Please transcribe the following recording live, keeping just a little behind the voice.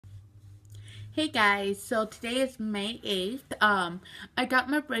Hey guys, so today is May 8th. I got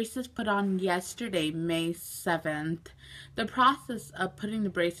my braces put on yesterday, May 7th. The process of putting the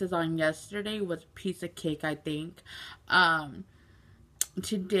braces on yesterday was a piece of cake, I think.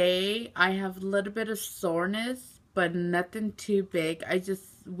 Today I have a little bit of soreness, but nothing too big. I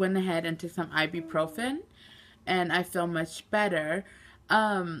just went ahead and took some ibuprofen and I feel much better.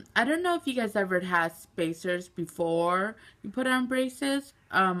 I don't know if you guys ever had spacers before you put on braces.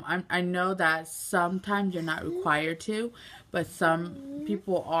 I know that sometimes you're not required to, but some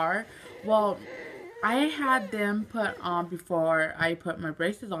people are. Well, I had them put on before I put my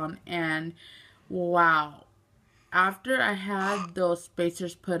braces on, and wow. After I had those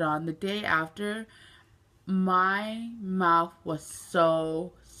spacers put on, the day after, my mouth was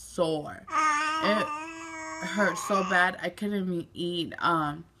so sore. It hurt so bad I couldn't even eat.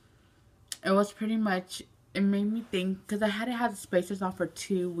 It was pretty much, it made me think, because I had to have the spacers on for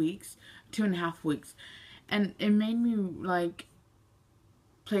 2 weeks, 2.5 weeks, and it made me like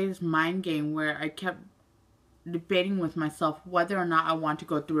play this mind game where I kept debating with myself whether or not I want to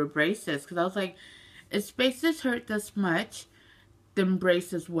go through braces, because I was like, if spacers hurt this much, then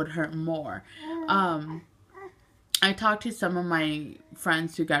braces would hurt more. I talked to some of my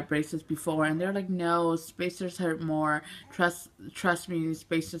friends who got braces before, and they're like, no, spacers hurt more. Trust me,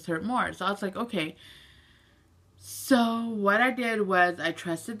 spacers hurt more. So I was like, okay. So what I did was I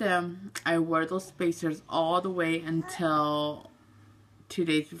trusted them. I wore those spacers all the way until 2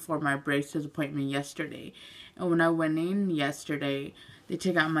 days before my braces appointment yesterday. And when I went in yesterday, they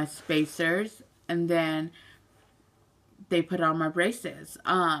took out my spacers, and then they put on my braces.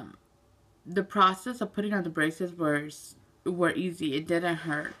 The process of putting on the braces were easy. It didn't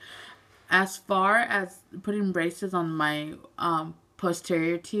hurt. As far as putting braces on my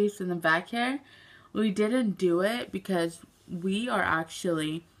posterior teeth in the back here, we didn't do it because we are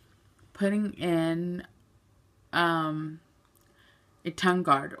actually putting in a tongue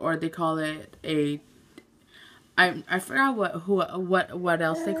guard, or they call it a I forgot what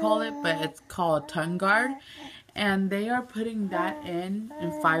else they call it, but it's called a tongue guard. And they are putting that in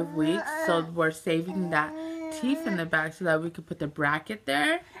 5 weeks, so we're saving that teeth in the back so that we could put the bracket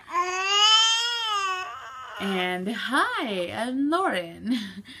there. And hi, I'm Lauren.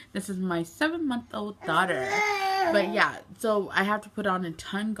 This is my 7-month-old daughter. But yeah, so I have to put on a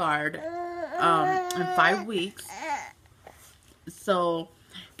tongue guard in 5 weeks. So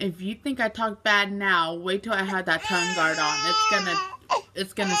if you think I talk bad now, wait till I have that tongue guard on.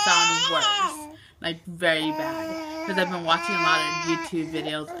 It's gonna sound worse. Like, very bad. Because I've been watching a lot of YouTube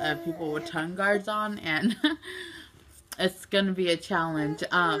videos of people with tongue guards on, and it's going to be a challenge.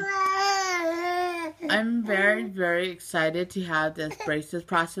 I'm very, very excited to have this braces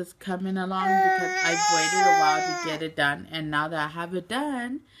process coming along, because I've waited a while to get it done, and now that I have it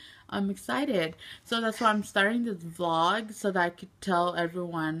done, I'm excited. So that's why I'm starting this vlog, so that I could tell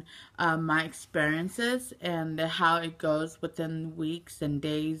everyone my experiences and how it goes within weeks and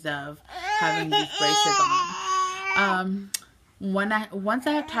days of having these braces on. Once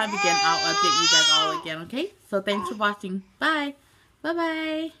I have time again, I'll update you guys all again, okay? So thanks for watching. Bye.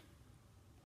 Bye-bye.